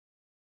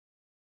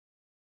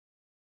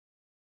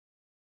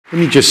Let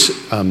me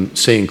just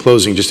say in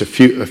closing just a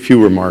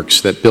few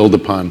remarks that build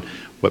upon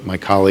what my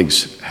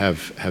colleagues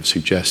have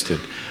suggested.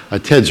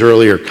 Ted's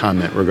earlier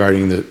comment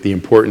regarding the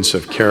importance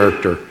of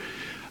character.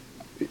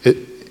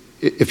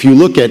 If you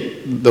look at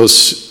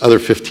those other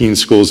 15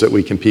 schools that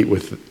we compete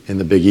with in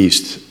the Big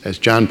East, as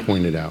John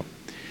pointed out,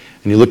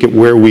 and you look at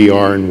where we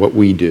are and what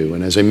we do,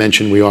 and as I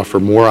mentioned, we offer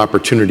more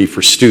opportunity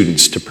for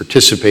students to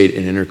participate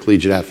in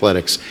intercollegiate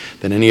athletics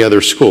than any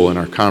other school in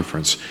our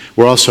conference.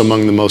 We're also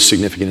among the most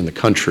significant in the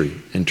country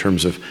in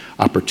terms of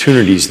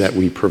opportunities that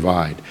we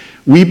provide.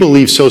 We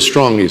believe so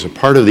strongly, as a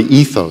part of the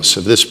ethos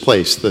of this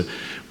place,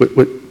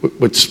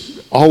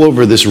 what's all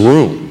over this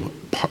room,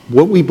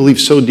 what we believe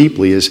so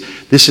deeply is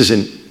this is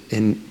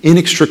an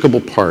inextricable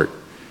part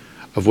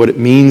of what it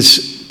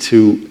means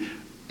to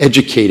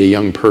educate a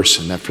young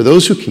person, that for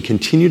those who can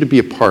continue to be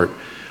a part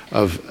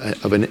of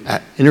an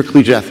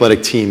intercollegiate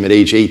athletic team at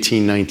age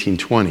 18, 19,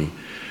 20,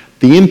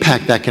 the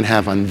impact that can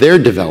have on their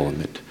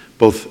development,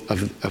 both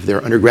of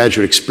their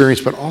undergraduate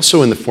experience, but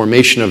also in the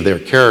formation of their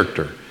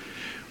character.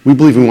 We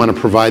believe we want to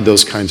provide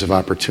those kinds of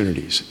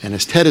opportunities. And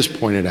as Ted has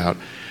pointed out,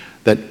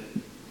 that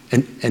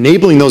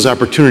enabling those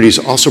opportunities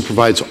also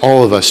provides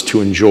all of us to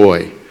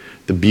enjoy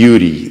the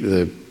beauty,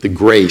 the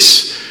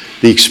grace,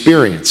 the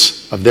experience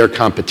of their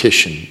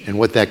competition and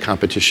what that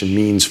competition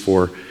means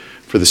for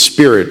the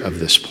spirit of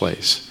this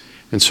place.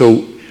 And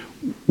so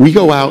we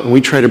go out and we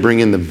try to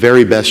bring in the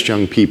very best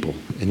young people.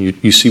 And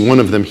you see one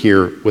of them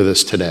here with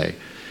us today.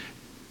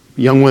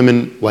 Young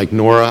women like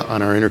Nora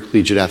on our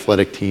intercollegiate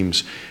athletic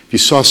teams. If you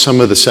saw some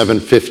of the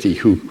 750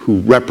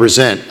 who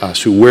represent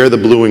us, who wear the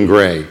blue and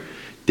gray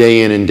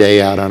day in and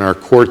day out on our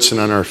courts and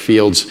on our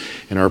fields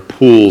and our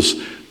pools,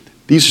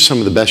 these are some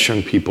of the best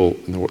young people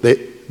in the world.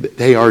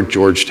 They are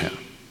Georgetown.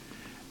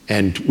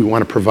 And we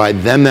want to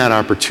provide them that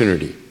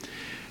opportunity.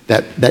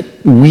 That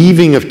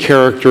weaving of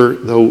character,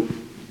 though,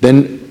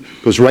 then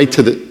goes right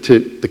to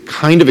the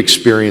kind of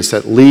experience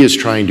that Lee is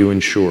trying to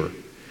ensure.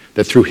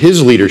 That through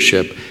his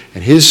leadership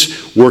and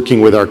his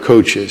working with our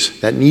coaches,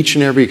 that in each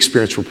and every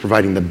experience we're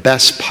providing the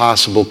best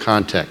possible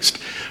context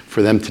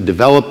for them to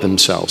develop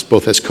themselves,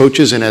 both as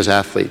coaches and as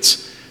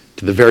athletes,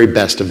 to the very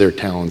best of their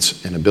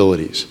talents and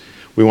abilities.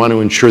 We want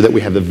to ensure that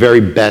we have the very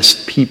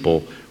best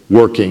people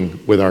working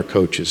with our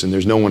coaches, and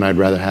there's no one I'd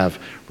rather have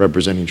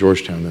representing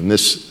Georgetown than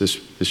this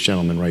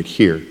gentleman right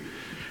here.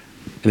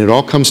 And it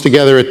all comes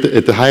together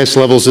at the highest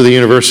levels of the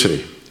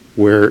university,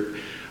 where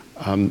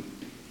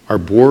our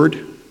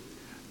board,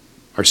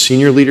 our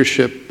senior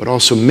leadership, but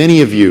also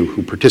many of you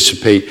who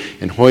participate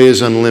in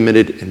Hoyas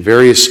Unlimited and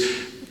various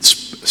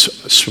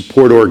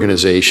support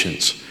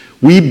organizations,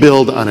 we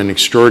build on an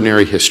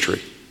extraordinary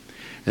history.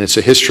 And it's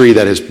a history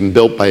that has been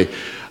built by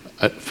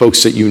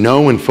folks that you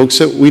know and folks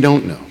that we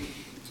don't know.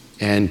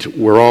 And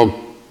we're all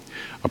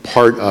a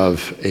part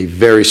of a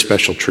very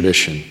special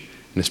tradition.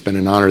 And it's been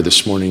an honor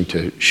this morning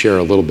to share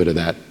a little bit of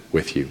that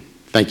with you.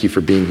 Thank you for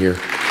being here.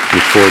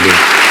 Look forward to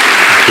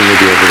being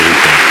with you over the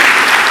weekend.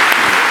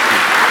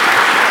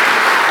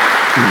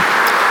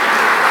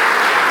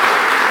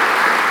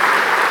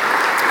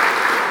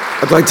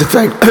 I'd like to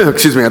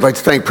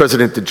thank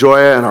President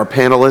DeGioia and our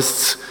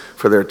panelists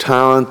for their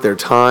talent, their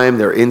time,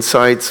 their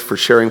insights, for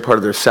sharing part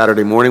of their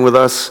Saturday morning with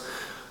us.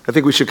 I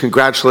think we should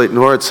congratulate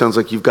Nora. It sounds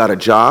like you've got a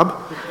job.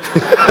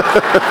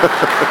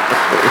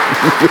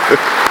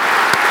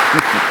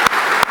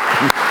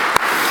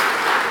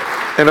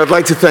 And I'd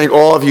like to thank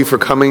all of you for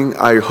coming.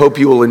 I hope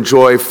you will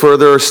enjoy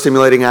further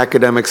stimulating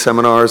academic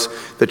seminars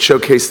that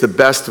showcase the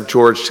best of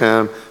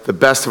Georgetown, the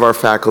best of our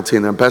faculty,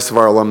 and the best of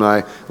our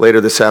alumni later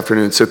this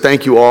afternoon. So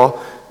thank you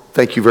all.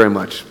 Thank you very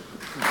much.